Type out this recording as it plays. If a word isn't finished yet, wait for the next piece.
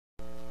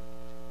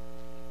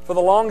For the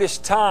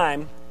longest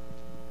time,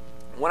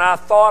 when I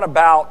thought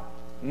about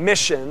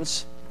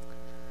missions,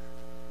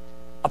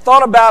 I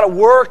thought about a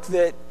work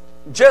that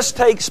just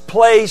takes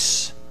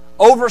place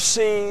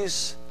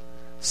overseas,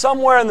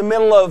 somewhere in the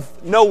middle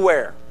of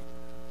nowhere,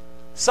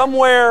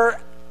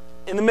 somewhere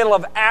in the middle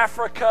of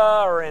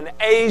Africa or in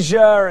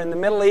Asia or in the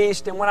Middle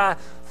East. And when I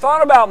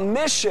thought about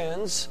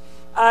missions,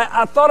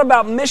 I thought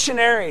about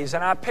missionaries,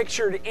 and I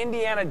pictured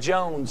Indiana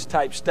Jones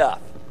type stuff.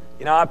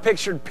 You know, I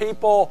pictured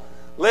people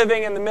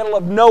living in the middle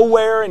of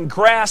nowhere in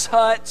grass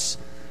huts,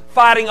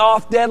 fighting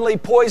off deadly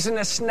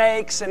poisonous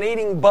snakes and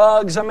eating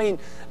bugs. I mean,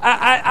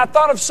 I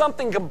thought of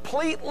something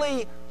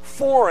completely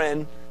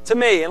foreign to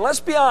me. And let's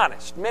be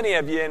honest, many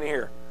of you in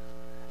here,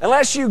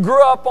 unless you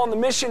grew up on the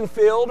mission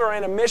field or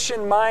in a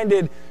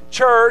mission-minded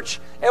church,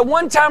 at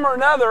one time or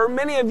another,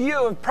 many of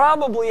you have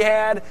probably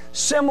had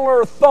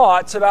similar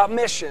thoughts about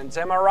missions.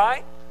 Am I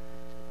right?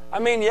 I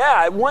mean,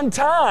 yeah, at one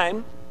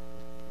time,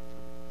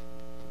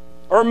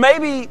 or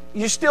maybe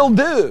you still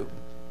do.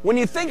 When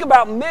you think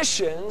about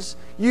missions,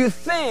 you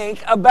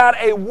think about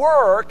a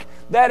work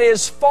that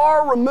is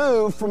far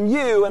removed from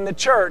you and the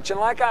church. And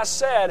like I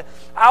said,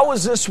 I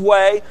was this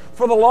way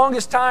for the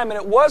longest time, and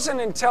it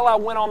wasn't until I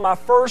went on my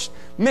first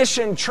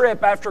mission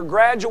trip after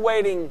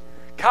graduating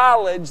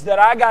college that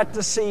I got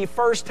to see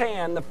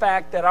firsthand the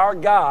fact that our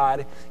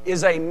God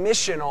is a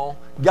missional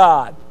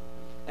God.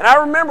 And I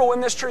remember when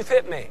this truth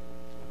hit me.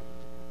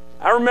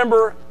 I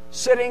remember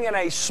sitting in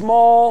a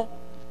small,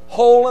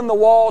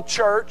 hole-in-the-wall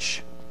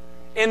church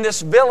in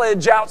this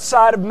village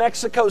outside of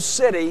Mexico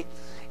City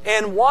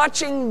and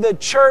watching the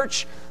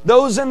church,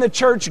 those in the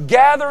church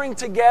gathering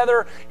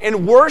together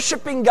and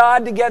worshiping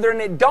God together.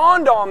 And it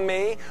dawned on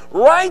me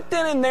right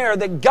then and there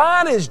that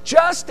God is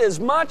just as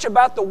much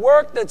about the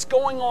work that's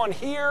going on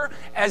here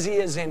as He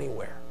is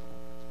anywhere.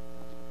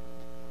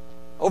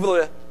 Over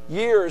the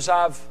years,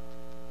 I've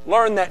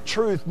learned that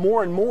truth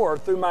more and more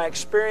through my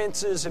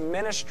experiences in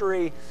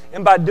ministry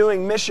and by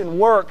doing mission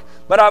work.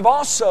 But I've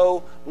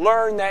also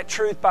learned that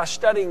truth by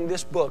studying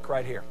this book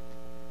right here.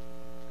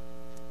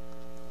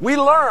 We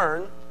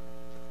learn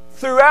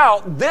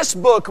throughout this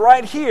book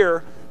right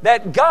here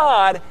that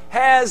God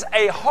has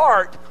a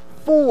heart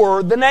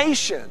for the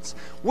nations.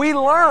 We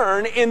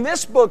learn in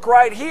this book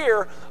right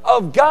here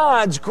of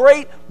God's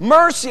great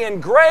mercy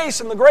and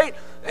grace and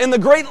the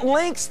great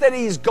lengths that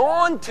He's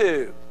gone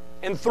to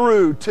and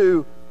through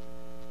to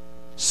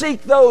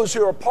seek those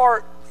who are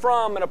apart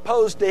from and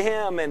opposed to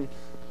Him, and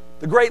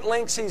the great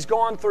lengths He's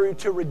gone through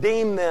to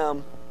redeem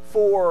them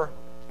for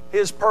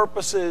His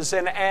purposes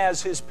and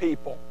as His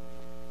people.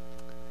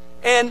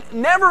 And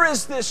never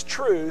is this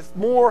truth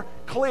more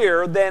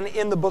clear than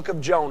in the book of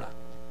Jonah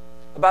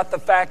about the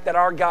fact that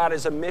our God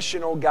is a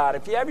missional God.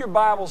 If you have your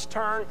Bibles,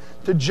 turn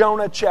to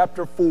Jonah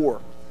chapter 4.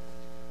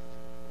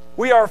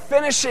 We are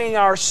finishing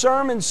our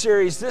sermon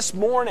series this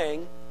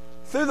morning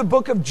through the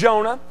book of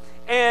Jonah,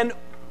 and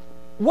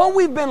what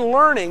we've been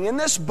learning in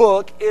this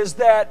book is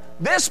that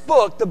this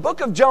book, the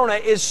book of Jonah,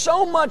 is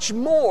so much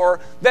more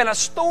than a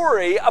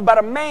story about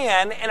a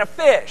man and a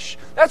fish.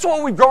 That's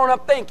what we've grown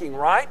up thinking,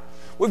 right?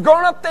 We've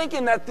grown up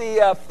thinking that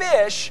the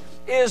fish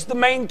is the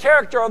main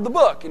character of the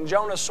book, and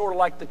Jonah's sort of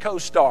like the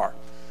co-star.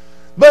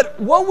 But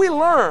what we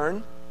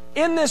learn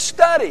in this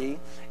study,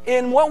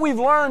 in what we've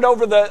learned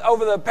over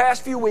the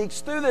past few weeks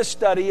through this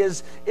study,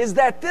 is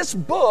that this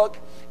book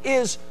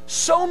is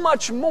so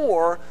much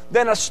more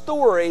than a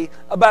story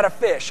about a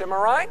fish. Am I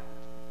right?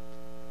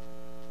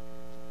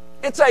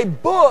 It's a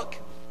book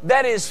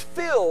that is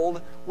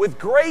filled with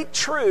great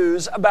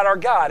truths about our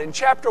God. In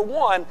chapter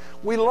 1,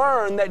 we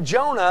learn that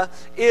Jonah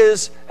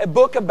is a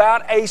book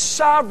about a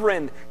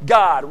sovereign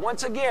God.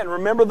 Once again,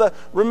 remember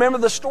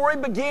the story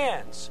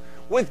begins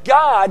with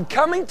God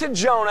coming to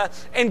Jonah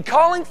and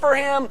calling for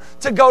him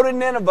to go to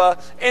Nineveh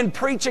and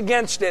preach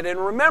against it. And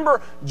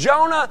remember,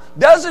 Jonah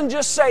doesn't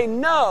just say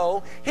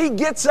no, he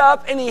gets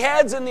up and he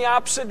heads in the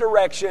opposite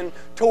direction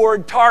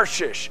toward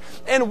Tarshish.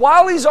 And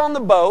while he's on the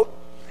boat,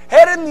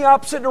 headed in the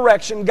opposite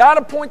direction, God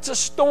appoints a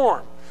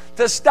storm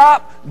to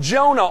stop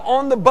Jonah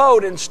on the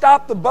boat and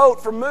stop the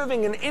boat from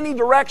moving in any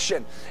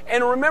direction.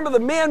 And remember, the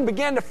men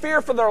began to fear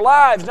for their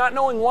lives, not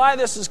knowing why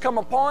this has come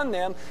upon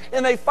them.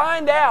 And they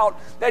find out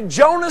that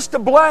Jonah's to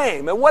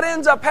blame. And what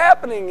ends up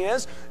happening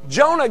is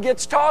Jonah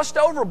gets tossed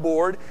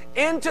overboard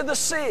into the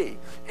sea.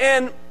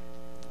 And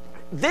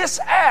this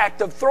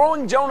act of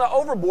throwing Jonah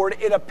overboard,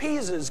 it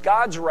appeases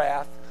God's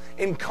wrath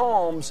and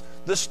calms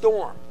the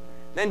storm.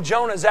 Then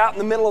Jonah's out in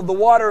the middle of the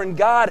water, and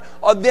God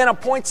then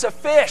appoints a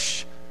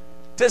fish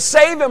to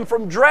save him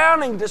from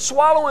drowning, to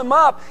swallow him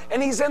up.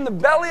 And he's in the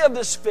belly of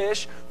this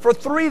fish for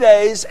 3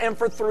 days and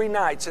for 3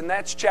 nights. And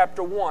that's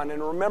chapter 1.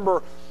 And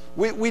remember,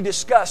 we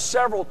discussed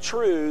several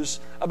truths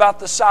about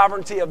the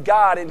sovereignty of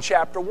God in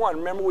chapter 1.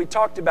 Remember, we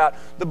talked about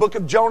the book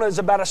of Jonah is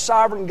about a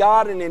sovereign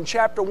God. And in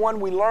chapter 1,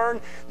 we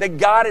learned that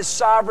God is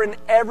sovereign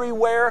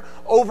everywhere,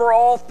 over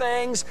all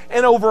things,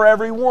 and over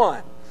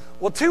everyone.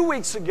 Well, 2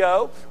 weeks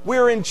ago, we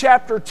were in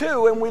chapter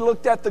 2, and we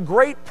looked at the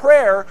great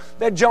prayer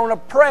that Jonah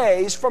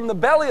prays from the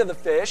belly of the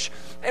fish.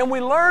 And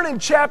we learn in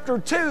chapter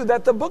 2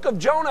 that the book of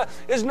Jonah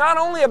is not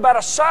only about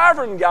a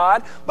sovereign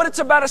God, but it's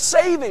about a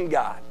saving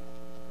God.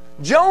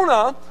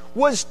 Jonah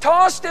was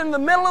tossed in the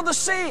middle of the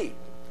sea,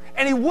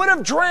 and he would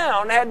have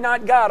drowned had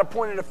not God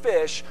appointed a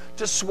fish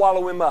to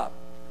swallow him up.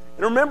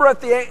 And remember,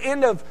 at the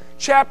end of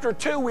chapter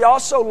 2, we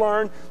also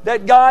learn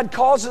that God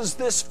causes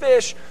this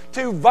fish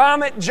to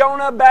vomit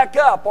Jonah back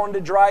up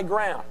onto dry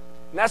ground.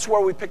 And that's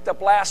where we picked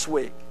up last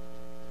week.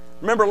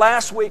 Remember,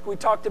 last week we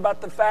talked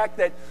about the fact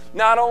that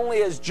not only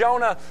is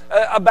Jonah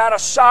about a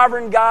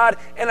sovereign God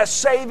and a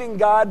saving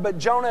God, but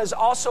Jonah is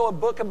also a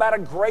book about a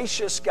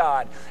gracious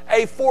God,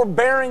 a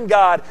forbearing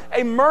God,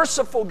 a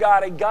merciful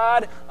God, a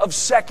God of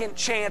second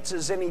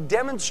chances. And he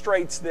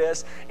demonstrates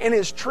this in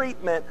his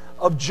treatment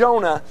of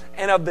Jonah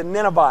and of the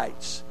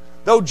Ninevites.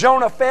 Though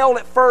Jonah failed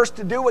at first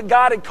to do what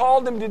God had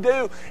called him to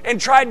do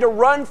and tried to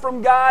run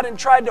from God and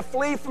tried to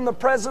flee from the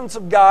presence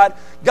of God,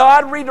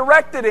 God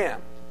redirected him.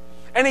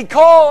 And he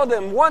called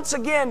him once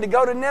again to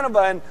go to Nineveh.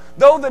 And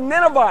though the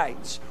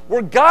Ninevites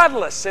were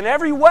godless in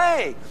every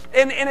way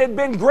and had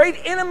been great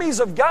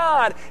enemies of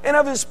God and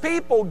of His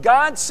people,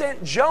 God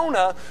sent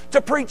Jonah to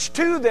preach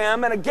to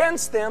them and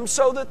against them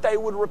so that they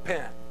would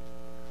repent.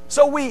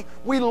 So we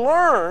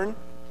learn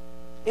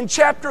in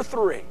chapter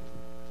 3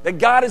 that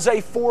God is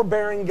a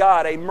forbearing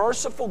God, a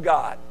merciful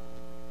God,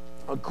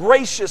 a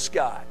gracious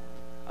God,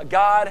 a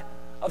God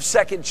of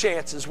second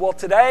chances. Well,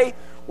 today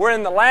we're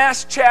in the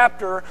last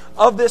chapter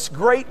of this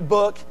great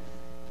book,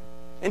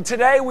 and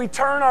today we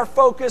turn our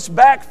focus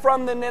back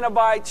from the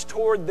Ninevites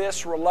toward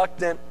this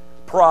reluctant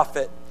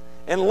prophet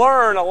and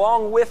learn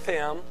along with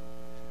him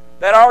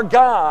that our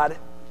God,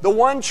 the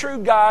one true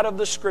God of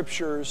the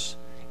Scriptures,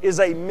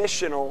 is a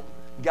missional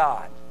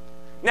God.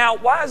 Now,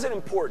 why is it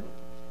important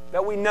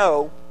that we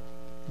know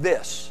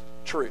this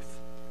truth?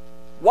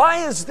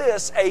 Why is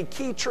this a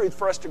key truth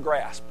for us to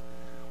grasp?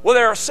 Well,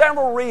 there are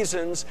several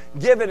reasons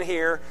given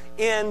here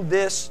in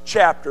this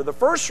chapter. The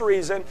first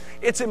reason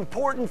it's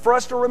important for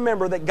us to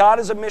remember that God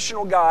is a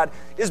missional God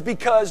is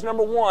because,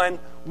 number one,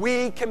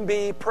 we can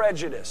be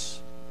prejudiced.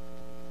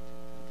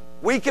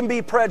 We can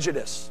be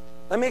prejudiced.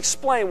 Let me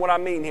explain what I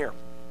mean here.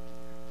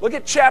 Look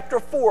at chapter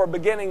 4,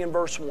 beginning in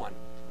verse 1.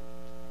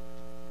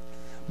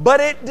 But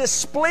it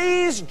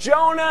displeased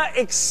Jonah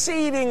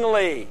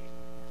exceedingly,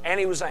 and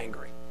he was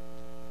angry.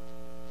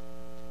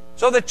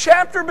 So the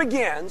chapter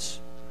begins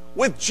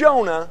with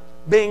Jonah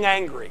being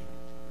angry.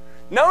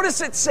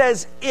 Notice it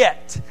says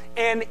it,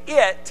 and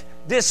it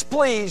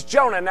displeased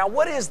Jonah. Now,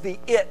 what is the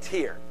it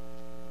here?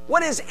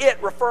 What is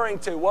it referring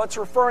to? Well, it's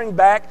referring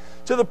back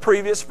to the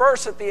previous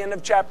verse at the end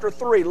of chapter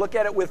 3. Look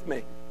at it with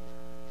me.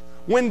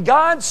 When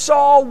God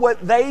saw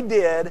what they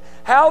did,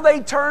 how they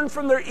turned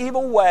from their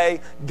evil way,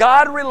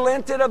 God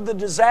relented of the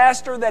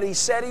disaster that He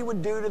said He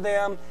would do to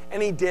them,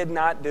 and He did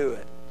not do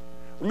it.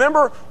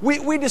 Remember,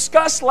 we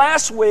discussed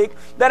last week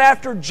that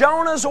after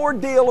Jonah's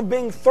ordeal of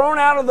being thrown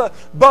out of the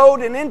boat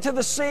and into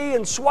the sea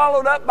and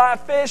swallowed up by a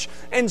fish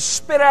and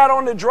spit out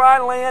onto dry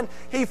land,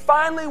 he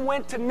finally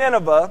went to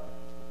Nineveh.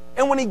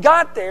 And when he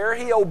got there,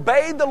 he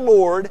obeyed the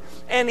Lord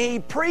and he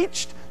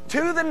preached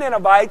to the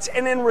Ninevites,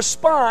 and in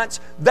response,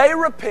 they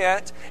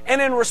repent.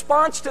 And in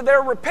response to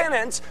their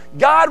repentance,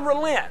 God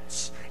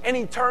relents and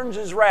He turns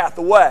His wrath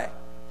away.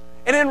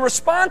 And in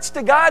response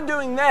to God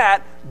doing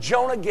that,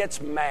 Jonah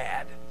gets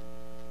mad.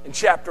 In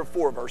chapter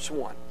 4, verse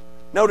 1.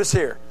 Notice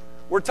here,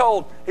 we're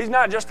told he's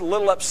not just a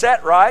little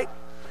upset, right?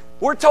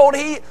 We're told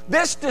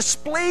this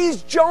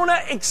displeased Jonah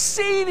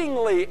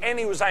exceedingly, and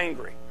he was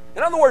angry.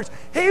 In other words,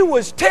 he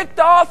was ticked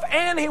off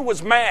and he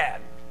was mad.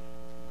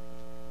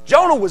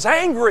 Jonah was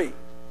angry.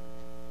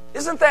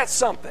 Isn't that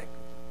something?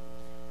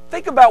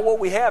 Think about what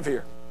we have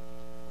here.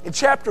 In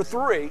chapter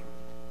 3,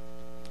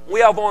 we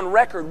have on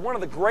record one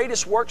of the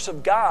greatest works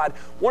of God,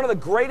 one of the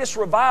greatest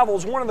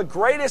revivals, one of the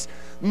greatest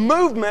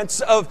movements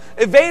of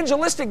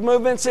evangelistic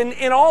movements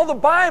in all the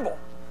Bible.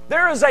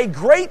 There is a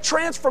great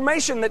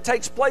transformation that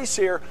takes place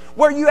here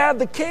where you have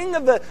the king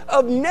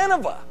of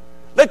Nineveh,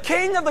 the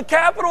king of the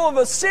capital of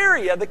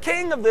Assyria, the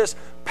king of this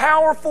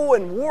powerful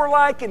and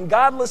warlike and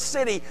godless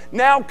city,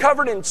 now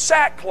covered in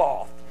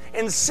sackcloth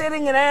and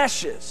sitting in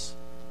ashes.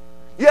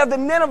 You have the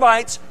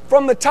Ninevites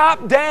from the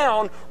top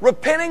down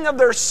repenting of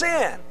their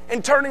sin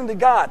and turning to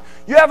God.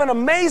 You have an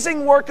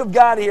amazing work of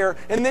God here,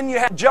 and then you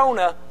have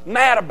Jonah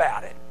mad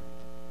about it.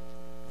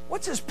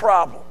 What's his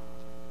problem?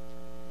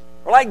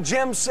 Or like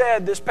Jim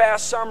said this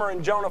past summer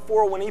in Jonah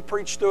 4 when he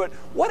preached through it,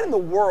 what in the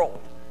world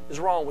is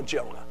wrong with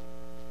Jonah?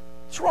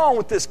 What's wrong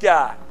with this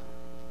guy?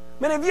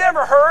 I mean, have you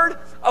ever heard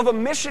of a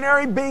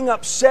missionary being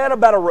upset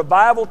about a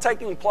revival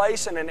taking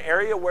place in an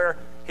area where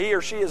he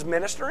or she is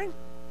ministering?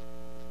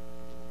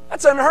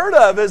 That's unheard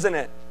of, isn't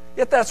it?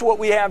 Yet that's what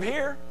we have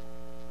here.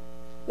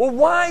 Well,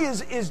 why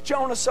is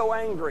Jonah so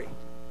angry?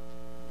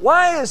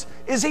 Why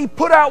is he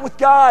put out with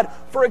God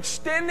for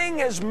extending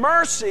His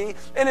mercy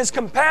and His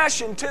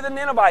compassion to the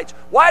Ninevites?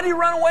 Why did he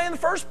run away in the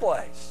first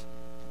place?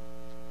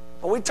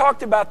 Well, we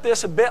talked about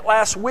this a bit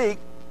last week.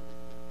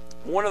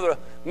 One of the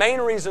main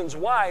reasons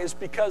why is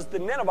because the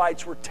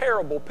Ninevites were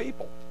terrible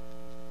people.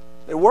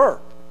 They were.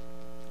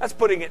 That's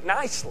putting it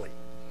nicely.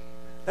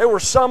 They were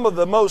some of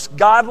the most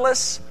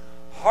godless,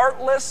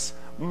 heartless,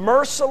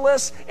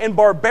 merciless, and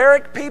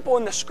barbaric people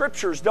in the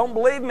Scriptures. Don't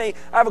believe me?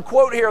 I have a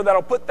quote here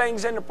that'll put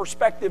things into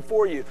perspective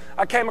for you.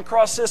 I came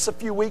across this a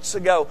few weeks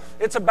ago.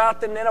 It's about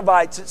the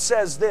Ninevites. It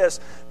says this: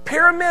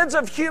 pyramids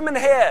of human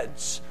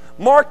heads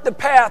marked the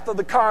path of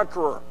the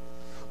conqueror.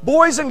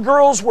 Boys and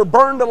girls were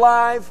burned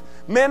alive.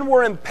 Men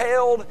were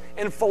impaled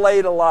and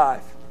filleted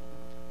alive.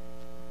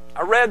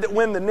 I read that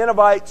when the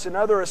Ninevites and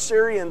other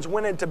Assyrians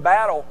went into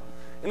battle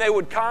and they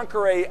would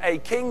conquer a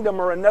kingdom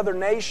or another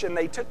nation,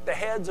 they took the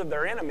heads of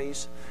their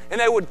enemies and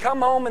they would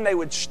come home and they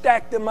would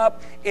stack them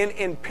up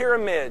in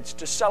pyramids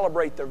to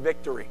celebrate their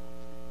victory.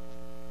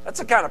 That's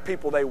the kind of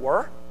people they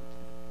were.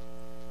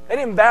 They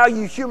didn't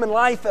value human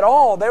life at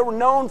all. They were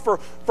known for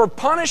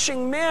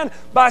punishing men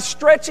by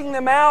stretching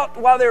them out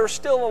while they were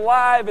still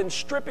alive and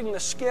stripping the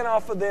skin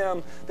off of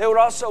them. They would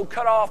also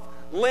cut off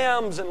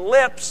limbs and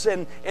lips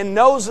and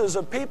noses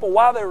of people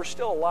while they were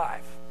still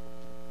alive.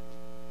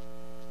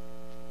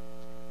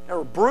 They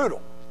were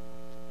brutal.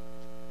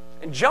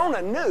 And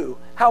Jonah knew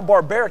how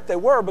barbaric they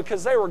were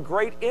because they were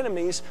great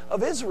enemies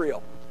of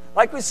Israel.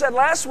 Like we said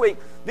last week,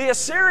 the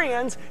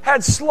Assyrians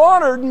had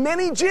slaughtered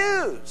many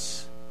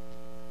Jews.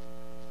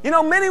 You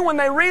know, many, when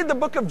they read the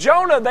book of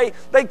Jonah,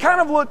 they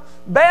kind of look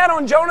bad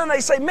on Jonah and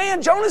they say,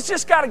 man, Jonah's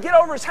just got to get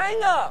over his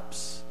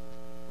hang-ups.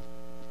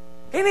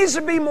 He needs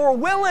to be more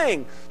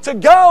willing to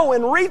go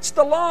and reach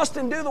the lost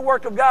and do the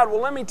work of God.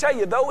 Well, let me tell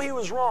you, though he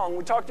was wrong,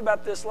 we talked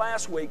about this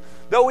last week,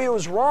 though he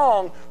was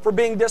wrong for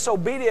being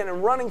disobedient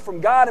and running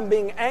from God and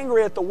being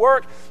angry at the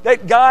work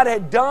that God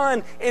had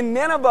done in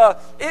Nineveh,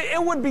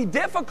 it would be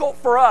difficult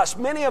for us.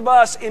 Many of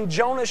us in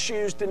Jonah's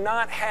shoes did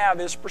not have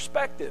his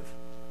perspective.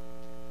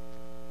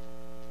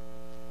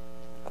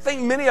 I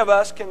think many of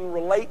us can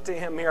relate to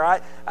him here.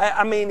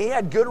 I mean, he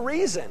had good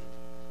reason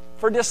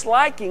for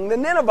disliking the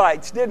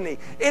Ninevites, didn't he?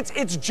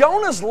 It's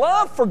Jonah's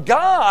love for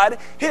God,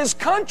 his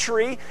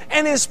country,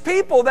 and his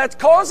people that's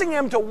causing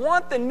him to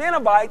want the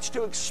Ninevites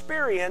to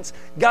experience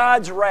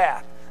God's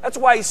wrath. That's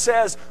why he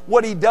says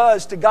what he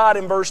does to God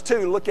in verse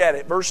 2. Look at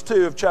it, verse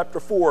 2 of chapter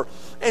 4.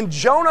 And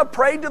Jonah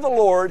prayed to the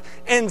Lord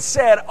and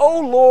said, O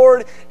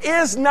Lord,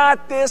 is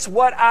not this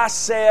what I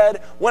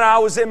said when I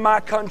was in my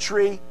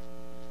country?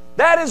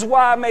 That is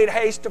why I made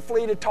haste to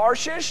flee to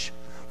Tarshish.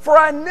 For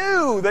I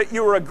knew that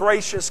you were a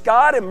gracious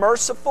God and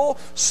merciful,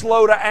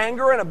 slow to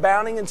anger and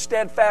abounding in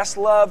steadfast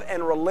love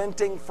and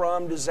relenting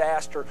from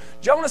disaster.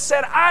 Jonah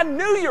said, I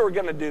knew you were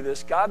going to do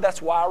this, God.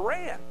 That's why I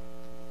ran.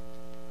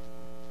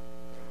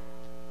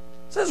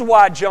 This is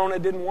why Jonah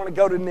didn't want to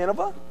go to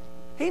Nineveh.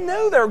 He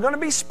knew they were going to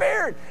be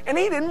spared, and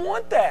he didn't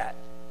want that.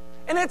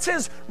 And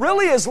it's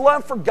really his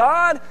love for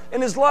God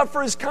and his love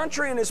for his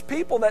country and his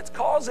people that's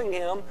causing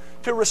him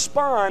to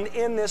respond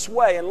in this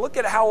way. And look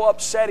at how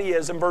upset he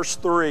is in verse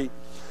 3.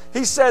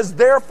 He says,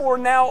 therefore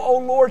now, O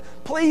Lord,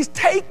 please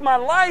take my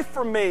life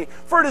from me,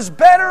 for it is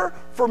better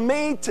for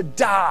me to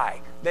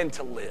die than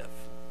to live.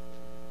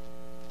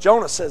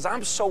 Jonah says,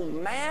 I'm so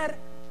mad,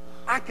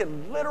 I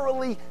could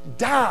literally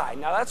die.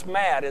 Now that's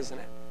mad, isn't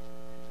it?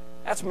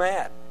 That's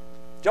mad.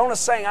 Jonah's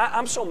saying,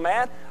 I'm so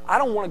mad, I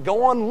don't want to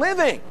go on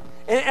living.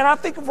 And I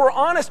think if we're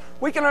honest,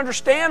 we can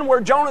understand where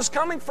Jonah's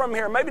coming from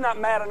here. Maybe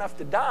not mad enough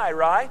to die,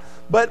 right?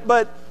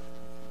 But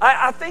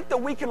I think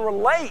that we can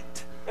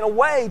relate in a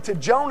way to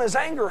Jonah's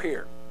anger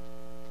here.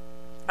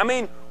 I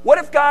mean, what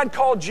if God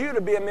called you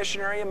to be a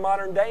missionary in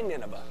modern day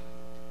Nineveh?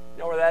 You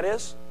know where that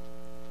is?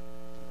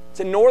 It's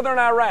in northern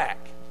Iraq.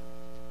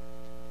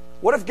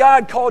 What if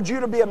God called you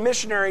to be a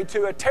missionary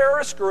to a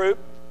terrorist group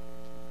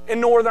in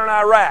northern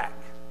Iraq?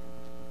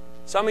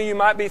 Some of you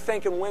might be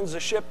thinking, when's the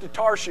ship to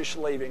Tarshish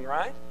leaving,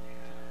 right?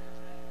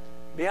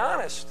 Be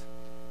honest.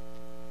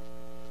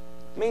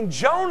 I mean,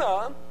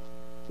 Jonah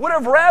would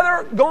have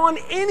rather gone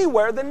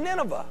anywhere than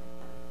Nineveh.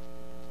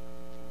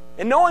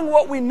 And knowing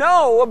what we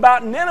know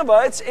about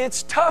Nineveh,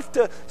 it's tough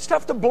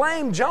to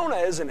blame Jonah,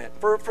 isn't it,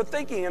 for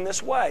thinking in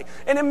this way.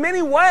 And in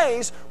many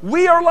ways,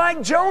 we are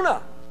like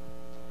Jonah.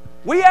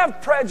 We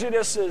have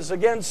prejudices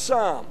against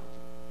some.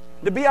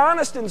 To be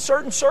honest, in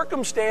certain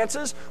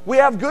circumstances, we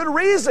have good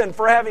reason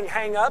for having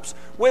hang-ups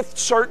with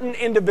certain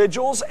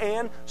individuals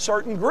and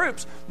certain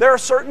groups. There are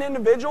certain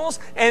individuals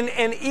and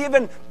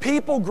even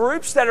people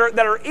groups that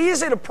are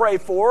easy to pray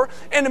for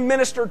and to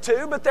minister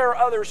to, but there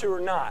are others who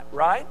are not,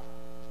 right?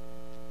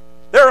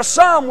 There are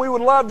some we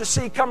would love to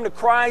see come to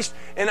Christ,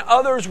 and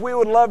others we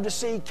would love to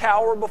see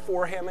cower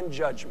before Him in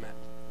judgment.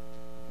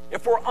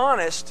 If we're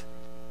honest,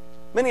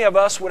 many of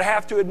us would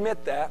have to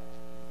admit that.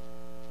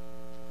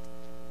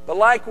 But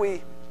like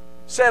we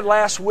said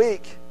last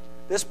week,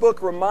 this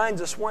book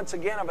reminds us once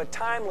again of a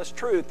timeless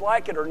truth.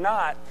 Like it or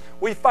not,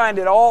 we find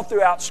it all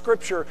throughout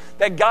Scripture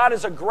that God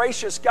is a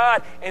gracious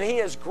God, and He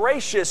is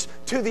gracious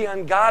to the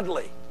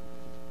ungodly.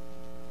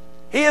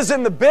 He is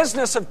in the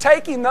business of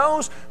taking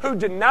those who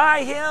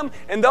deny Him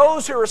and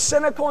those who are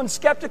cynical and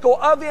skeptical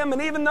of Him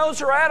and even those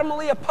who are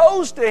adamantly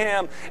opposed to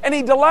Him. And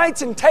He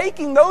delights in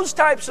taking those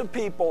types of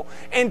people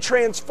and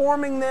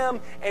transforming them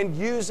and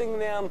using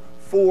them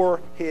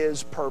for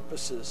His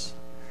purposes.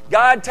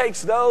 God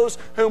takes those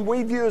whom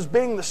we view as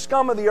being the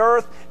scum of the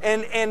earth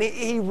and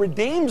He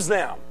redeems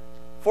them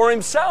for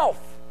Himself.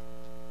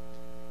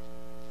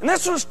 And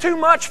this was too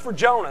much for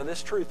Jonah,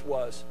 this truth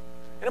was.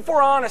 And if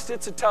we're honest,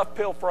 it's a tough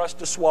pill for us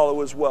to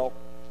swallow as well.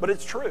 But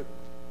it's true.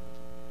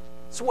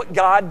 It's what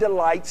God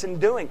delights in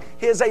doing.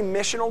 He is a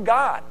missional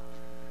God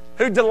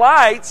who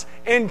delights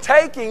in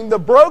taking the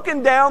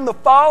broken down, the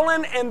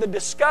fallen, and the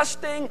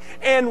disgusting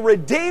and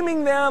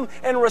redeeming them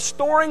and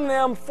restoring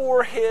them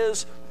for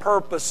His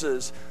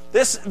purposes.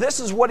 This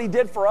is what He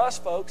did for us,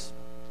 folks.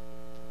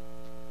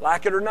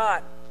 Like it or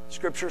not,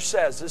 Scripture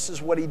says this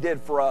is what He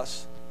did for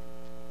us.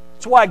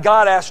 That's why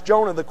God asked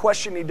Jonah the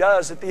question He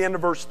does at the end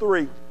of verse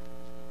 3. It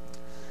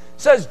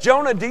says,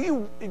 Jonah, do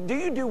you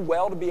do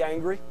well to be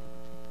angry?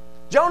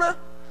 Jonah,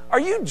 are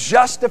you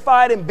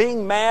justified in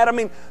being mad? I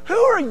mean, who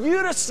are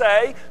you to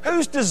say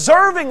who's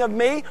deserving of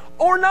me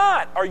or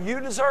not? Are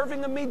you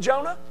deserving of me,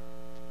 Jonah?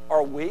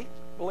 Are we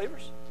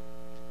believers?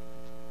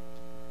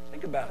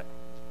 Think about it.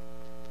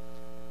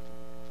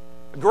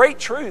 A great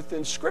truth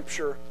in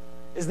Scripture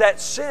is that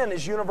sin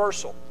is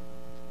universal.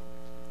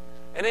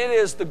 And it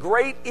is the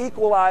great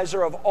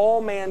equalizer of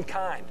all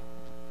mankind.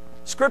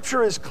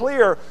 Scripture is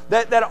clear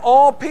that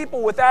all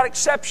people without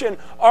exception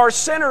are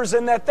sinners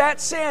and that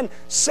sin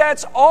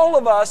sets all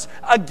of us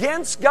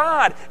against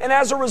God. And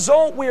as a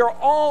result, we are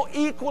all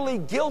equally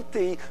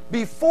guilty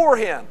before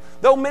Him.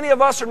 Though many of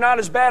us are not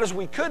as bad as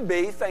we could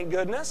be, thank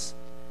goodness.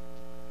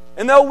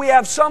 And though we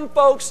have some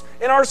folks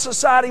in our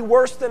society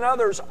worse than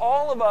others,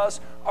 all of us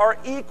are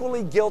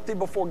equally guilty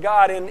before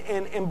God.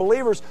 And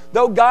believers,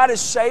 though God has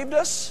saved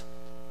us,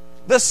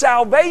 the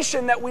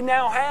salvation that we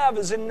now have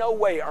is in no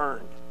way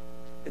earned.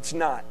 It's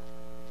not.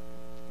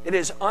 It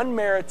is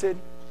unmerited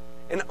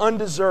and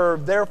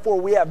undeserved.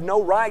 Therefore, we have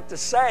no right to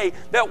say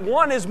that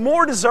one is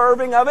more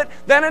deserving of it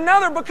than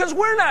another because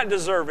we're not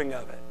deserving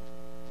of it.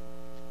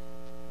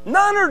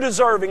 None are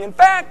deserving. In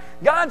fact,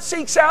 God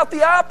seeks out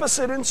the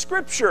opposite in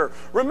Scripture.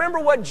 Remember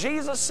what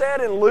Jesus said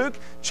in Luke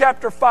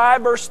chapter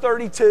 5, verse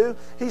 32?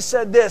 He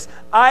said this,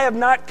 I have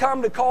not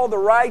come to call the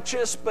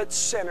righteous, but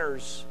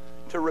sinners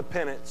to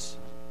repentance.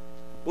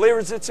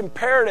 Believers, it's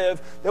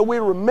imperative that we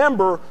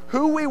remember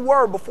who we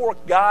were before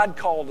God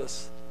called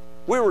us.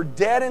 We were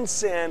dead in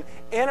sin,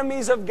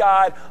 enemies of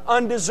God,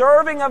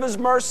 undeserving of His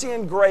mercy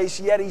and grace,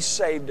 yet He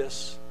saved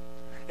us.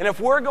 And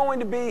if we're going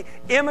to be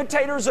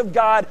imitators of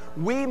God,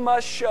 we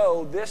must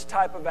show this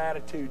type of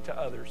attitude to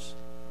others.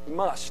 We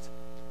must.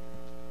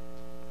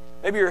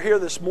 Maybe you're here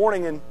this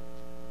morning and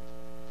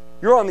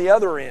you're on the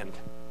other end.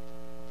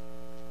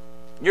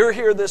 You're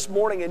here this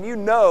morning and you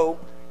know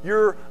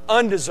you're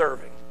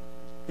undeserving.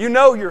 You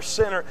know you're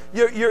sinner.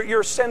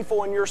 You're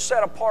sinful and you're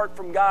set apart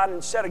from God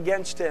and set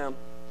against Him.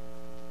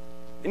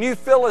 And you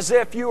feel as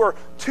if you are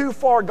too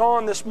far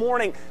gone this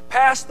morning,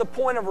 past the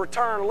point of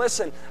return.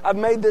 Listen, I've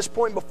made this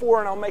point before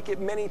and I'll make it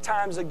many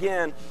times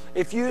again.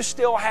 If you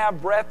still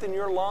have breath in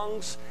your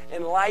lungs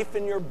and life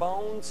in your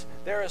bones,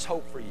 there is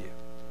hope for you.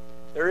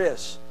 There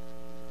is.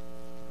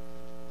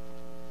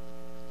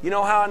 You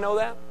know how I know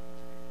that?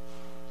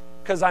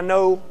 Because I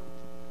know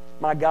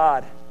my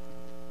God.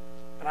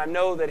 And I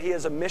know that He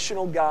is a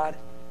missional God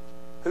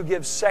who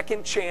gives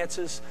second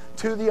chances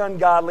to the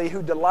ungodly,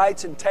 who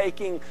delights in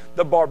taking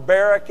the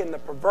barbaric and the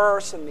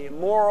perverse and the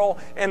immoral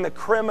and the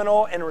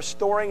criminal and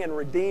restoring and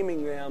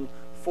redeeming them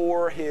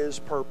for His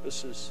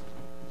purposes.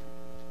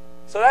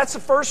 So that's the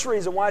first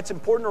reason why it's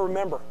important to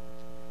remember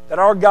that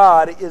our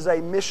God is a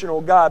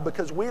missional God,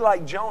 because we,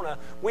 like Jonah,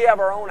 we have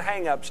our own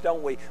hang-ups,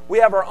 don't we? We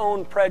have our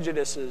own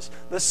prejudices.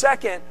 The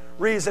second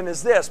reason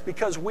is this,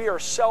 because we are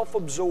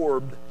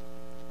self-absorbed.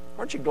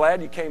 Aren't you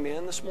glad you came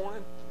in this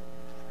morning?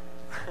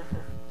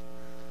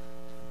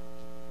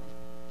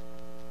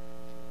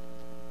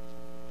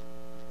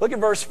 Look at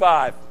verse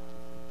 5.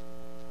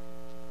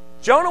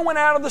 Jonah went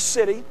out of the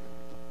city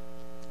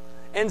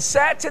and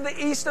sat to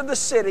the east of the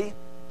city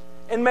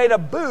and made a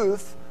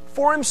booth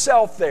for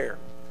himself there.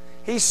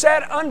 He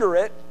sat under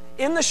it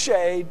in the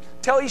shade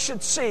till he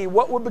should see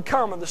what would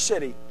become of the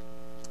city.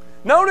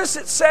 Notice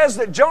it says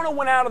that Jonah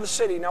went out of the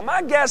city. Now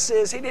my guess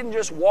is he didn't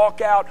just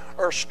walk out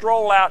or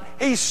stroll out.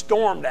 He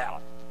stormed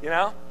out, you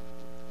know.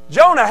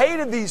 Jonah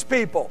hated these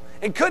people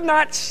and could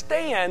not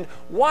stand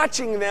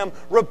watching them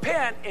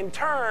repent and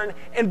turn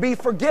and be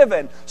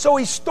forgiven. So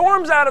he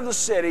storms out of the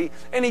city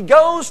and he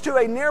goes to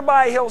a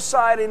nearby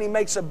hillside and he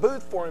makes a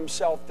booth for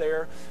himself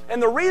there.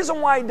 And the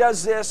reason why he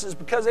does this is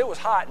because it was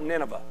hot in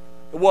Nineveh.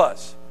 It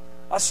was.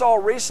 I saw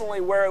recently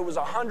where it was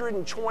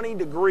 120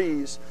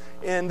 degrees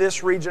in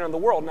this region of the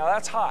world. Now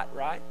that's hot,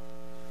 right?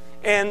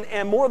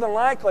 And more than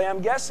likely,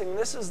 I'm guessing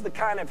this is the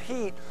kind of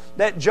heat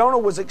that Jonah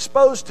was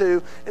exposed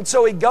to. And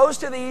so he goes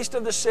to the east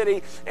of the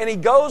city, and he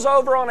goes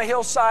over on a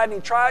hillside,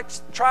 and he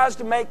tries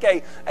to make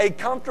a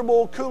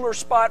comfortable, cooler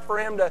spot for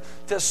him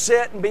to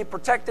sit and be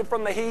protected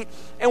from the heat.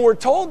 And we're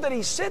told that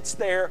he sits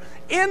there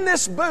in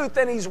this booth,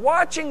 and he's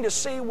watching to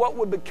see what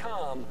would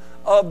become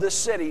of the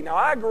city. Now,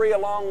 I agree,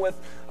 along with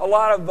a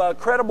lot of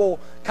credible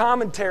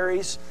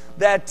commentaries,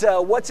 that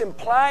what's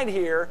implied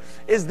here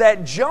is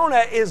that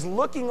Jonah is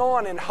looking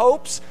on in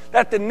hopes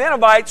that the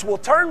Ninevites will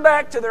turn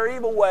back to their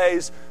evil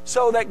ways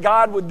so that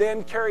God would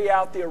then carry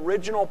out the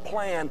original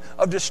plan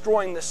of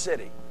destroying the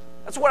city.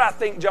 That's what I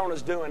think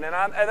Jonah's doing, and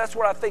that's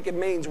what I think it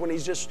means when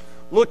he's just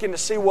looking to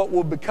see what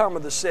will become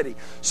of the city.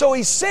 So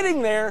he's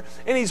sitting there,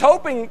 and he's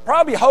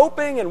probably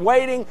hoping and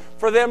waiting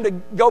for them to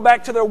go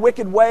back to their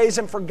wicked ways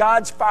and for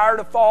God's fire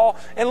to fall.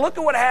 And look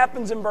at what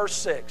happens in verse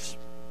 6.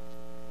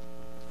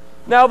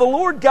 Now the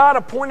Lord God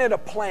appointed a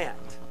plant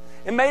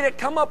and made it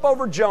come up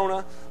over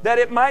Jonah, that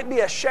it might be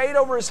a shade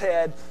over his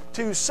head,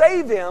 to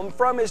save him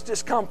from his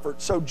discomfort.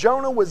 So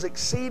Jonah was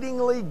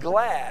exceedingly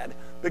glad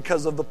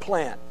because of the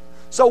plant.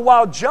 So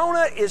while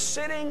Jonah is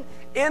sitting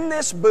in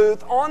this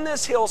booth on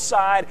this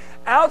hillside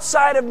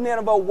outside of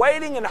Nineveh,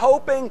 waiting and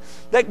hoping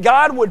that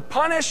God would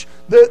punish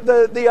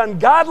the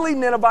ungodly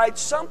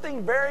Ninevites,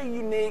 something very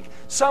unique,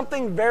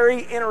 something very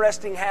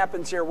interesting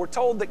happens here. We're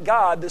told that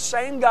God, the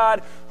same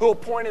God who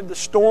appointed the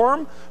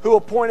storm, who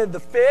appointed the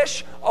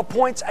fish,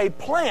 appoints a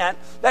plant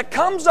that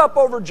comes up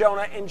over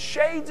Jonah and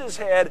shades his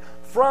head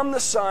from the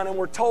sun, and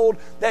we're told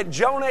that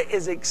Jonah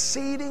is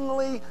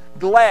exceedingly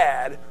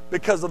glad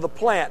because of the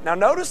plant. Now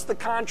notice the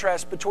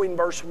contrast between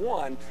verse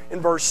 1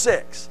 and verse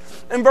 6.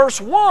 In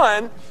verse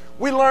 1,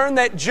 we learn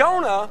that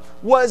Jonah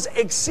was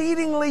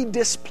exceedingly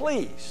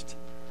displeased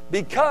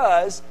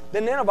because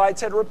the Ninevites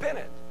had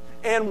repented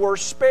and were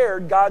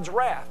spared God's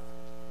wrath.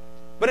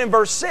 But in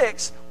verse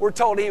 6, we're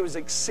told he was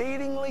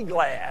exceedingly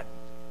glad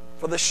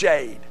for the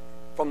shade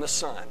from the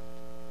sun.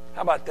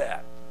 How about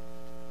that?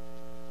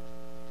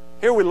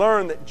 Here we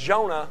learn that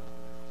Jonah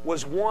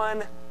was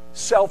one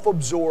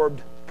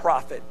self-absorbed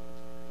prophet.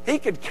 He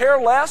could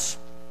care less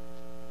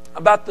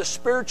about the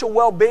spiritual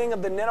well-being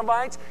of the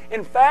Ninevites.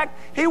 In fact,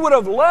 he would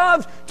have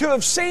loved to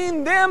have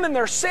seen them and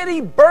their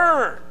city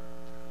burn.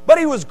 But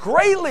he was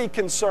greatly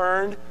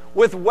concerned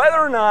with whether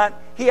or not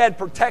he had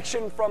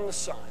protection from the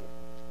sun.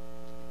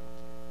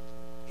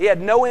 He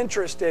had no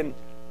interest in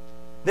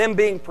them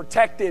being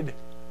protected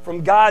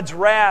from God's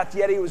wrath,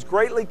 yet he was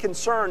greatly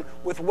concerned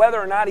with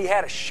whether or not he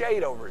had a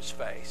shade over his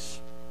face.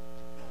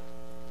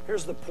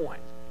 Here's the point.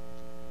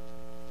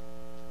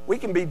 We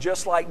can be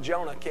just like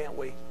Jonah, can't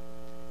we?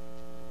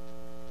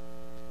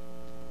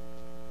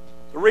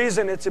 The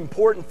reason it's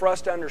important for us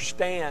to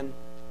understand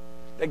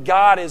that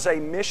God is a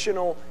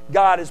missional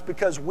God is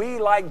because we,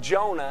 like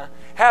Jonah,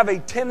 have a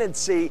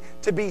tendency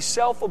to be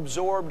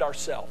self-absorbed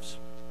ourselves.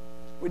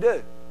 We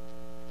do.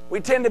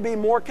 We tend to be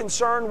more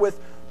concerned with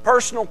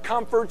personal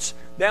comforts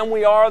than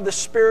we are the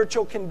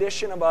spiritual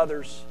condition of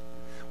others.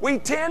 We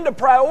tend to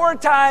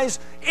prioritize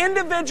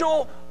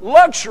individual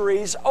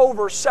luxuries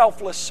over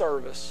selfless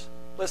service.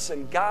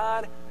 Listen,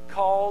 God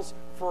calls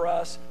for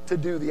us to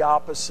do the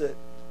opposite.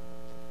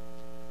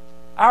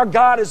 Our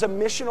God is a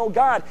missional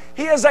God.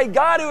 He is a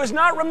God who has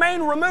not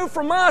remained removed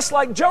from us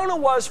like Jonah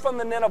was from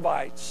the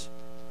Ninevites.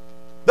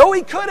 Though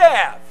he could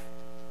have,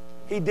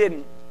 he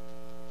didn't.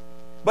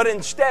 But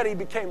instead, he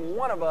became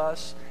one of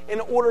us in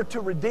order to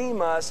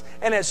redeem us,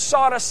 and has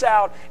sought us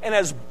out and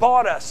has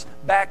bought us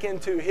back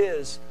into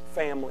his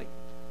family.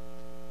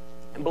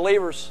 And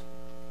believers,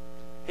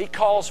 he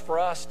calls for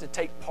us to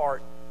take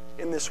part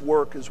in this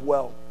work as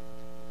well.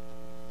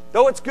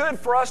 Though it's good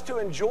for us to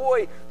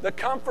enjoy the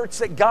comforts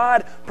that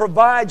God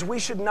provides, we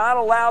should not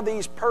allow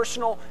these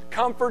personal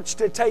comforts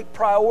to take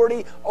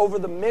priority over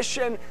the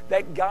mission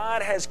that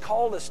God has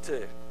called us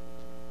to.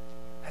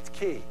 That's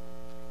key.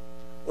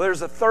 Well,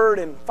 there's a third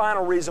and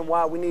final reason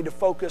why we need to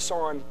focus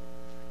on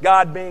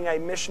God being a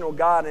missional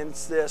God, and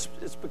it's this.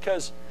 It's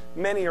because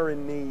many are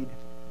in need.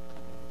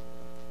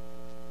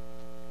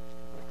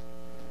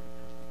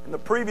 In the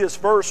previous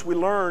verse, we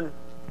learn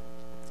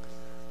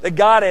that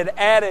God had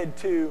added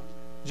to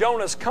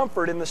Jonah's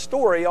comfort in the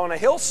story on a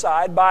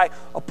hillside by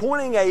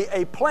appointing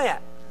a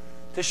plant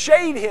to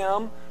shade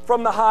him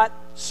from the hot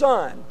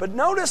sun. But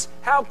notice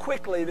how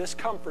quickly this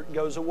comfort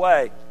goes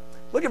away.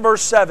 Look at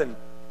verse 7.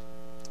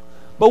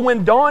 But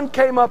when dawn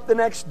came up the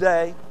next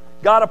day,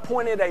 God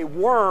appointed a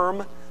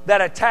worm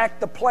that attacked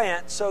the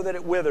plant so that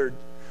it withered.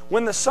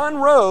 When the sun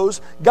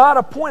rose, God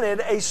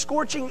appointed a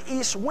scorching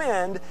east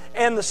wind,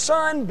 and the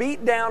sun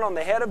beat down on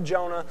the head of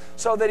Jonah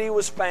so that he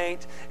was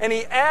faint. And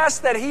he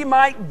asked that he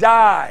might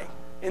die,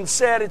 and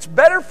said, "It's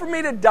better for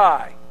me to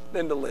die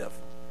than to live."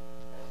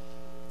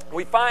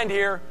 We find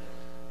here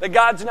that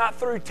God's not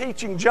through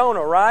teaching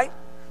Jonah, right?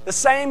 The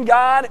same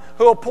God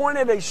who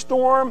appointed a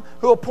storm,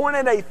 who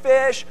appointed a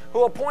fish,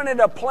 who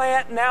appointed a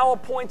plant, now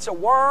appoints a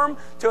worm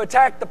to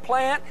attack the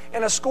plant,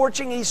 and a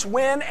scorching east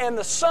wind and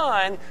the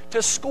sun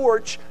to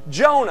scorch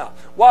Jonah.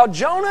 While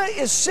Jonah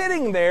is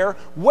sitting there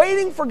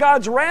waiting for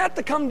God's wrath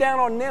to come down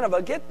on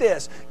Nineveh, get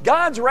this,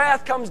 God's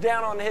wrath comes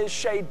down on his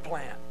shade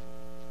plant,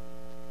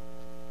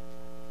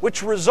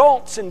 which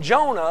results in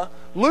Jonah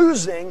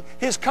losing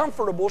his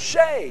comfortable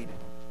shade.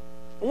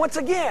 Once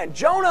again,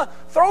 Jonah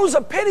throws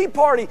a pity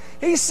party.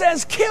 He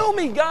says, "Kill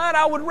me, God,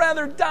 I would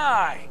rather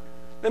die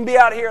than be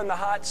out here in the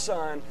hot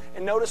sun."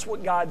 And notice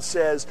what God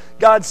says.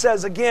 God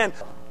says again,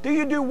 "Do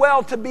you do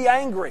well to be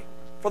angry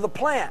for the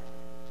plant?"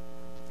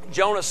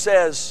 Jonah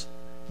says,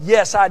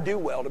 "Yes, I do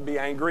well to be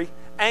angry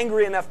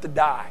enough to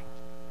die."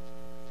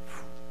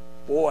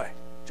 Boy,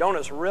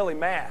 Jonah's really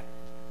mad.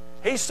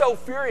 He's so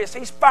furious,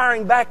 he's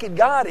firing back at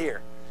God here.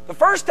 The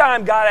first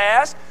time God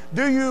asked,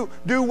 "Do you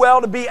do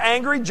well to be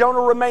angry?" Jonah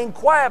remained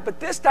quiet, but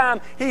this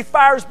time he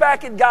fires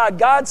back at God.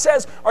 God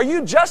says, "Are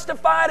you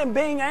justified in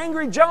being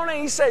angry, Jonah?"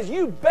 He says,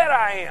 "You bet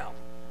I am.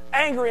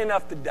 Angry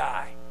enough to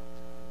die."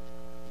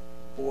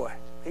 Boy,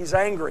 he's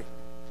angry.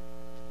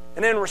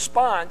 And in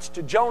response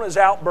to Jonah's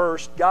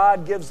outburst,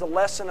 God gives the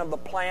lesson of the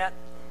plant.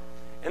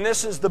 And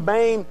this is the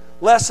main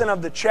lesson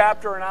of the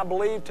chapter, and I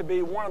believe to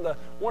be one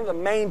of the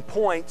main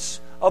points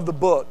of the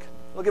book.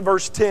 Look at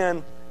verse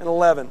 10 and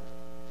 11.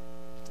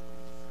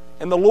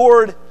 "And the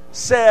Lord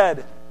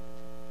said,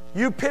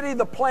 'You pity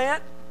the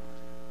plant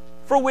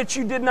for which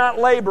you did not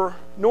labor,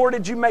 nor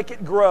did you make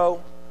it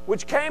grow,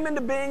 which came into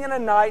being in a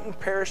night and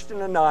perished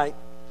in a night.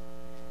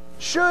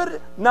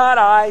 Should not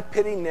I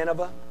pity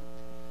Nineveh,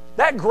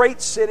 that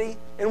great city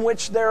in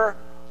which there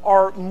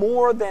are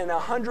more than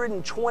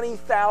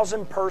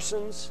 120,000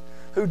 persons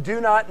who do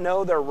not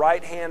know their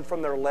right hand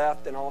from their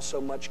left, and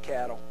also much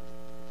cattle?'"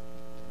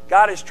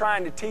 God is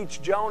trying to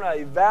teach Jonah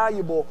a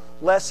valuable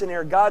lesson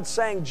here. God's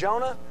saying,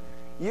 "Jonah,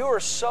 you are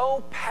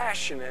so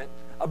passionate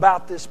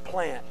about this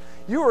plant.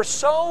 You are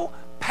so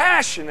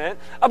passionate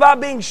about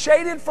being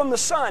shaded from the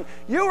sun.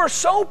 You are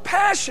so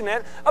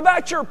passionate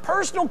about your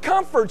personal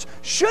comforts.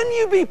 Shouldn't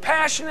you be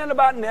passionate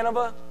about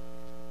Nineveh?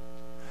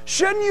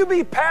 Shouldn't you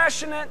be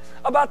passionate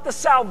about the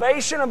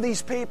salvation of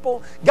these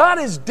people?" God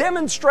is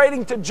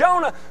demonstrating to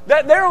Jonah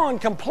that they're on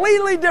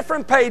completely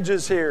different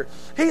pages here.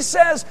 He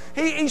says,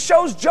 he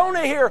shows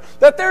Jonah here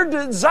that their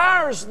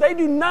desires, they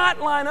do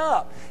not line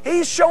up.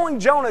 He's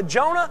showing Jonah,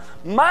 "Jonah,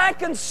 my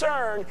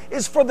concern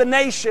is for the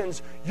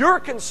nations.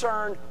 You're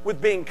concerned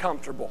with being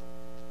comfortable.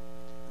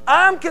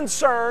 I'm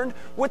concerned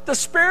with the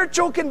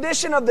spiritual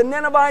condition of the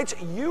Ninevites.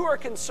 You are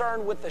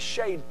concerned with the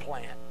shade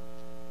plant.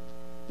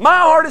 My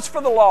heart is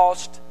for the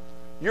lost.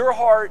 Your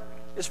heart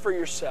is for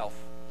yourself."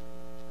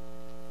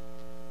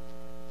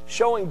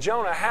 Showing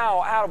Jonah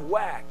how out of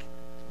whack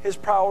his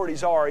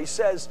priorities are. He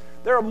says,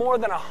 there are more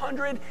than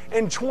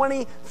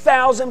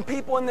 120,000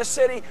 people in this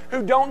city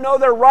who don't know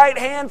their right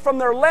hand from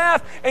their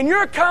left, and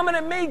you're coming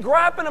at me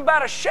griping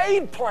about a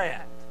shade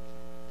plant.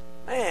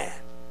 Man.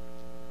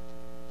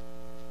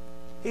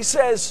 He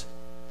says,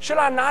 "Should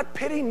I not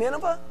pity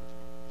Nineveh,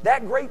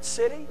 that great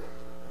city?"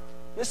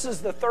 This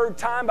is the third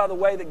time, by the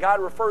way, that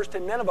God refers to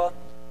Nineveh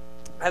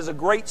as a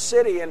great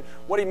city. And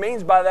what he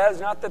means by that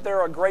is not that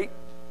they're a great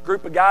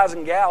group of guys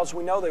and gals.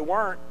 We know they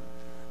weren't.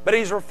 But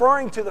he's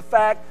referring to the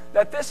fact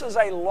that this is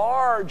a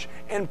large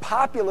and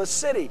populous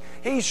city.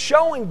 He's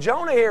showing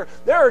Jonah here,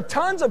 there are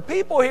tons of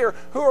people here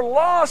who are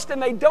lost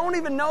and they don't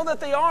even know that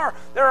they are.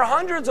 There are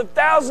hundreds of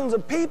thousands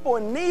of people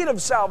in need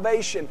of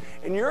salvation.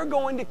 And you're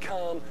going to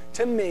come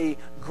to me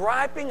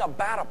griping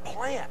about a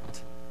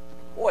plant.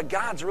 Boy,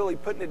 God's really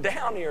putting it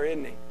down here,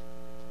 isn't he?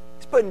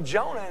 He's putting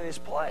Jonah in his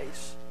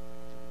place.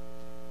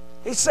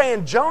 He's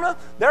saying, "Jonah,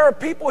 there are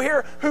people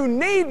here who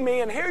need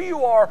me, and here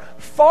you are,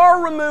 far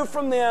removed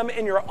from them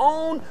in your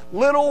own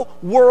little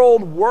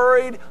world,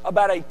 worried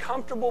about a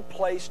comfortable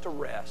place to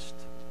rest."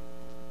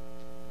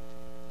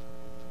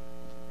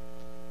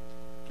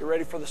 Get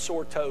ready for the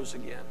sore toes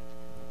again.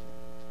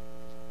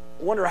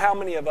 I wonder how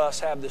many of us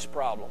have this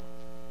problem.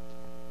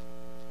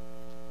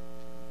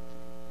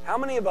 How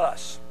many of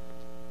us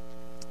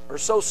are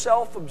so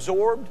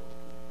self-absorbed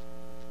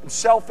and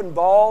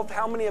self-involved?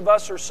 How many of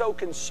us are so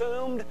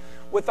consumed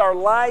with our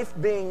life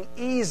being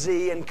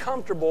easy and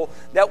comfortable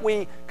that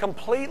we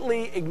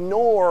completely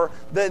ignore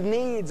the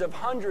needs of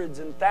hundreds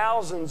and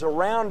thousands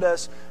around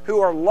us who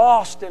are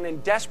lost and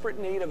in desperate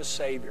need of a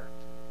Savior?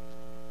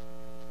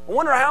 I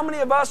wonder how many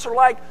of us are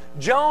like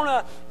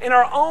Jonah in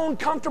our own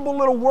comfortable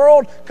little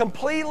world,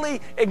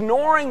 completely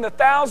ignoring the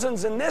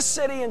thousands in this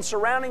city and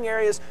surrounding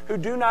areas who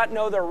do not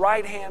know their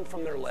right hand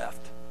from their left.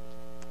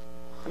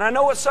 And I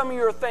know what some of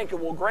you are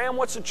thinking, "Well, Graham,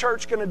 what's the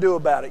church going to do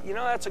about it?" You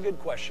know, that's a good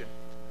question.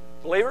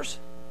 Believers,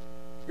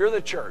 you're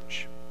the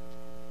church.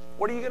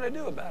 What are you going to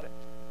do about it?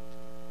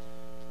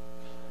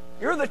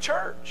 You're the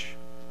church.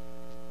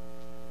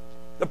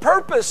 The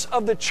purpose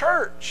of the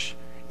church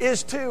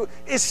is to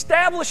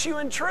establish you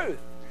in truth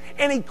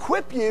and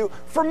equip you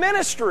for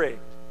ministry.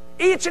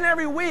 Each and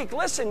every week,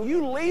 listen,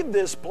 you leave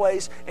this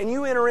place and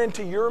you enter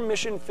into your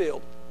mission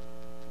field.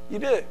 You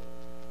do.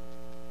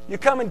 You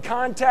come in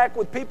contact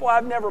with people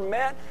I've never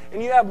met,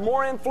 and you have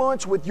more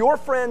influence with your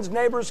friends,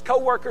 neighbors,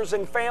 coworkers,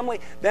 and family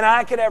than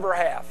I could ever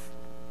have.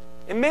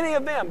 And many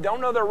of them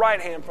don't know their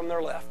right hand from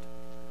their left.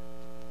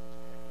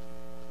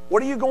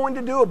 What are you going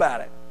to do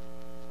about it?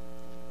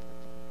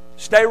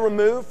 Stay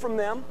removed from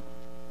them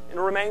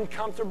and remain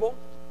comfortable?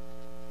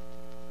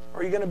 Or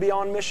are you going to be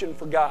on mission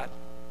for God?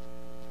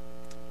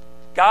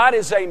 God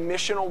is a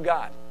missional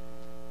God.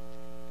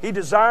 He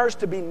desires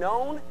to be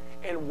known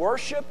and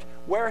worshiped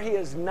where He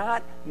is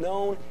not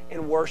known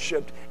and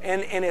worshiped.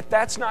 And if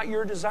that's not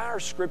your desire,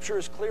 Scripture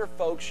is clear,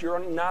 folks. You're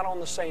not on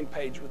the same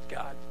page with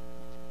God.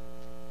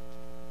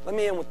 Let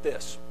me end with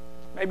this.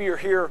 Maybe you're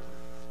here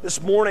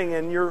this morning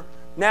and you're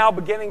now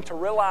beginning to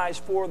realize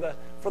for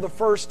the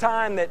first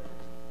time that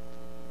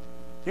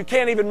you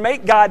can't even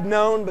make God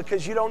known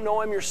because you don't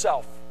know Him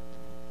yourself.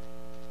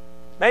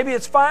 Maybe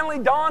it's finally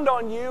dawned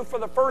on you for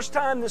the first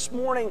time this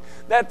morning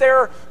that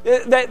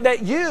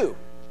you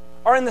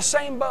are in the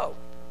same boat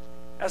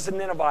as the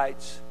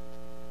Ninevites.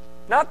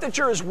 Not that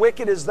you're as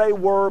wicked as they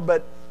were,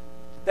 but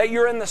that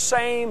you're in the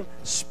same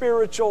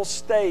spiritual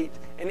state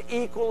and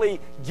equally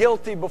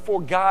guilty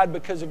before God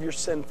because of your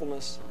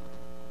sinfulness.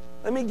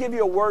 Let me give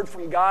you a word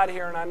from God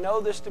here, and I know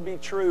this to be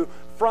true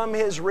from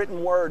His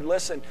written word.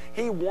 Listen,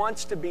 He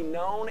wants to be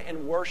known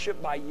and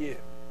worshiped by you.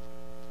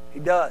 He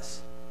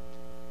does.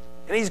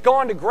 And He's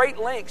gone to great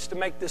lengths to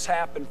make this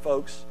happen,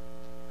 folks.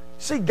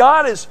 See,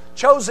 God has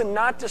chosen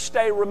not to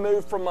stay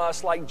removed from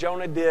us like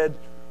Jonah did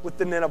with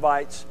the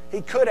Ninevites.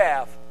 He could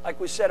have, like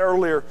we said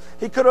earlier.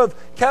 He could have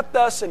kept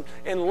us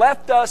and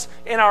left us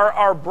in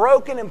our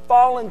broken and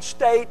fallen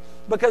state,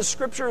 because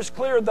Scripture is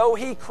clear, though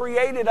He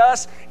created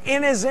us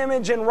in His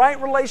image and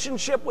right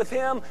relationship with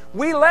Him,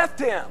 we left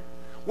Him.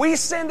 We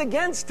sinned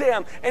against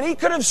Him, and He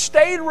could have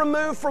stayed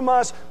removed from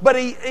us, but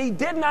He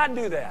did not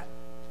do that.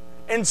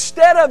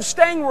 Instead of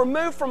staying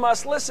removed from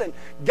us, listen,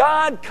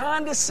 God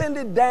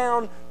condescended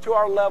down to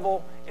our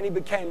level, and He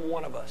became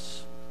one of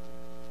us.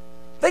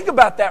 Think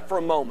about that for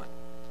a moment.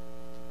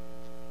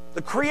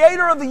 The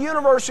Creator of the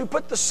universe, who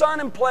put the sun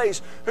in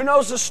place, who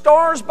knows the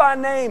stars by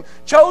name,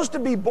 chose to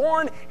be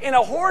born in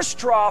a horse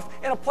trough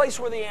in a place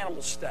where the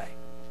animals stay.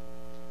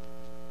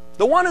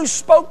 The one who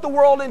spoke the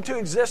world into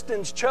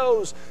existence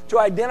chose to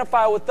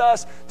identify with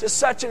us to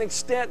such an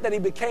extent that He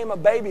became a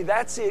baby.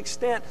 That's the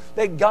extent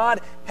that God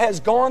has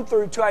gone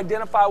through to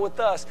identify with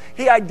us.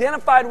 He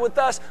identified with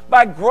us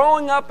by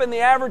growing up in the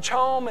average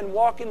home and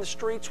walking the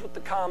streets with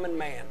the common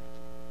man.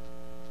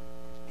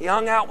 He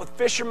hung out with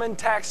fishermen,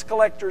 tax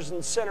collectors,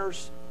 and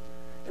sinners,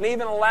 and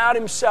even allowed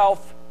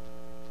Himself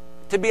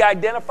to be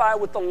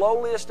identified with the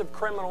lowliest of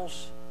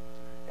criminals,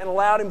 and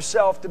allowed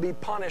Himself to be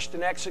punished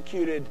and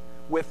executed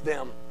with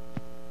them.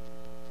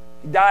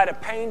 He died a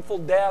painful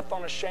death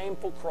on a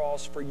shameful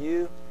cross for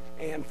you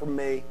and for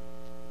me.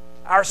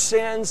 Our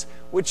sins,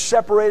 which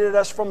separated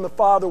us from the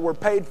Father, were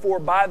paid for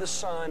by the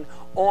Son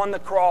on the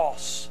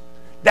cross.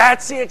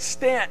 That's the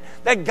extent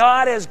that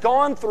God has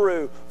gone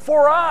through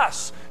for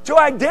us, to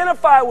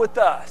identify with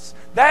us.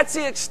 That's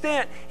the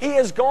extent He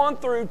has gone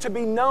through to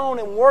be known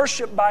and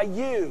worshiped by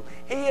you.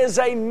 He is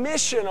a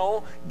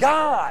missional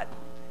God.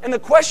 And the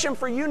question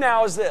for you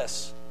now is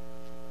this: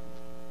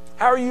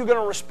 how are you going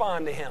to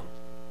respond to Him?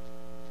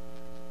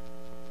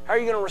 How are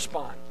you going to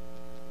respond?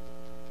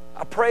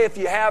 I pray, if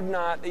you have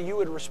not, that you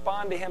would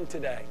respond to Him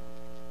today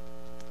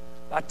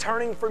by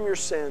turning from your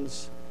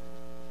sins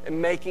and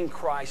making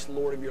Christ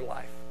Lord of your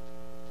life.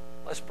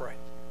 Let's pray.